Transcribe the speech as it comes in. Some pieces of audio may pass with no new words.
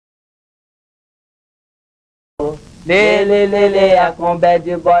Lê, a com bad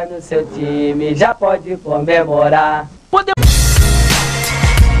boy no seu time, já pode comemorar.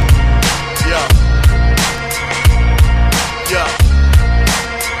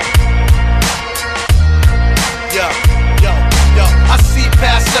 I see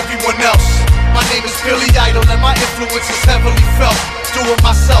past everyone else. My name is Billy Idol and my influence is heavily felt. Doing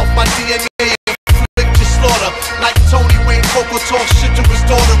myself, my DNA inflict your slaughter. Like Tony Wayne, Coco talk shit to his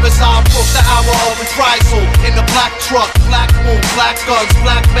daughter as I approach the hour of reprisal. In the black truck, black moon, black guns,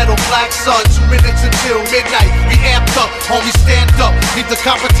 black metal, black sun. 2 minutes until midnight, we amped up. Homie, stand up, leave the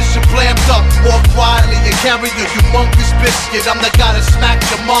competition blammed up. Walk quietly and carry your humongous biscuit. I'm the guy that smacked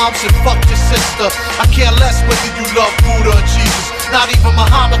your moms and fucked your sister. I care less whether you love Buddha or Jesus. Not even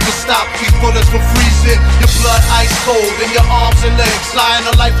Muhammad can stop these bullets from freezing. Your blood ice cold and your arms and legs lying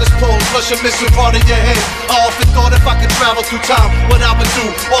a lifeless pose, plus you're missing part of your head. I often thought if I could travel through time, what I would do.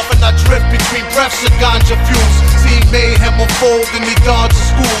 Often I drift between breaths of ganja fumes. Seeing mayhem unfold in the yards of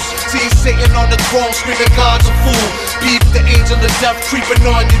schools. Seeing Satan on the throne screaming God's a fool. Beef the angel of death creeping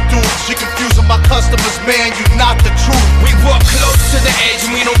on your dudes. You're confusing my customers, man, you not the truth. We walk close to the edge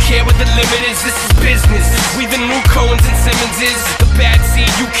and we don't care what the limit is. This is business. We the new Coens and Simmonses. The bad seed,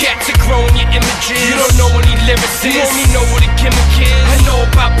 you cats are growing your images. You don't know any limits is. You only know what a gimmick is. I know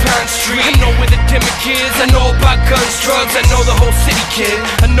about Pine Street. I know where the gimmick is. I know about guns, drugs. I know the whole city, kid.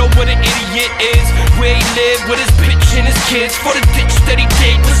 I know what an idiot is. Where he lived with his bitch and his kids. For the ditch that he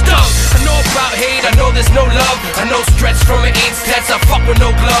did was dumb. I know about hate. I know there's no love. I know stress from an AIDS test. I fuck with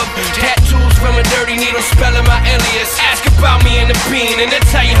no glove. Tattoos from a dirty needle spelling my alias. Ask about me and the bean and they'll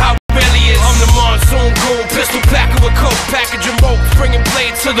tell you how really is. I'm the monsoon goon, pistol packer with coke, package of rope, bringing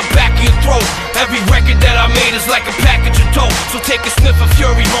blades to the back of your throat. Every record that I made is like a package of dope. So take a sniff of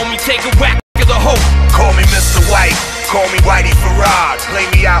fury, homie, take a whack of the hope. Call me Mr. White, call me Whitey Farad. Play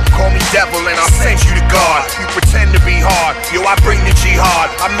me out, call me devil, and I'll send you to God. You pretend to be hard, yo, I bring the jihad.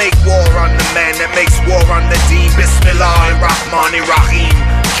 I make war on the man that makes war on the deen. Bismillah and Rahman and Rahim.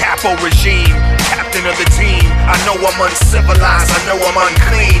 Capo regime, captain of the team. I know I'm uncivilized, I know I'm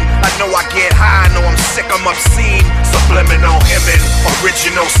unclean. I know I get high, I know I'm sick, I'm obscene. Subliminal hymning,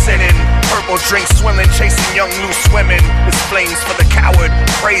 original sinning. Purple drink swilling, chasing young loose women. It's flames for the coward,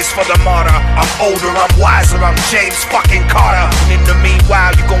 praise for the martyr. I'm older, I'm wiser, I'm James fucking Carter. And in the meanwhile,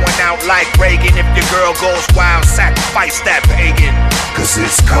 you going out like Reagan. If your girl goes wild, sacrifice that pagan. Cause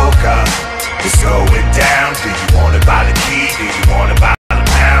it's coca, it's going down. Do you want it by the key? Do you want it by the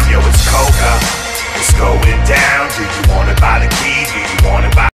pound? Yo, it's coca,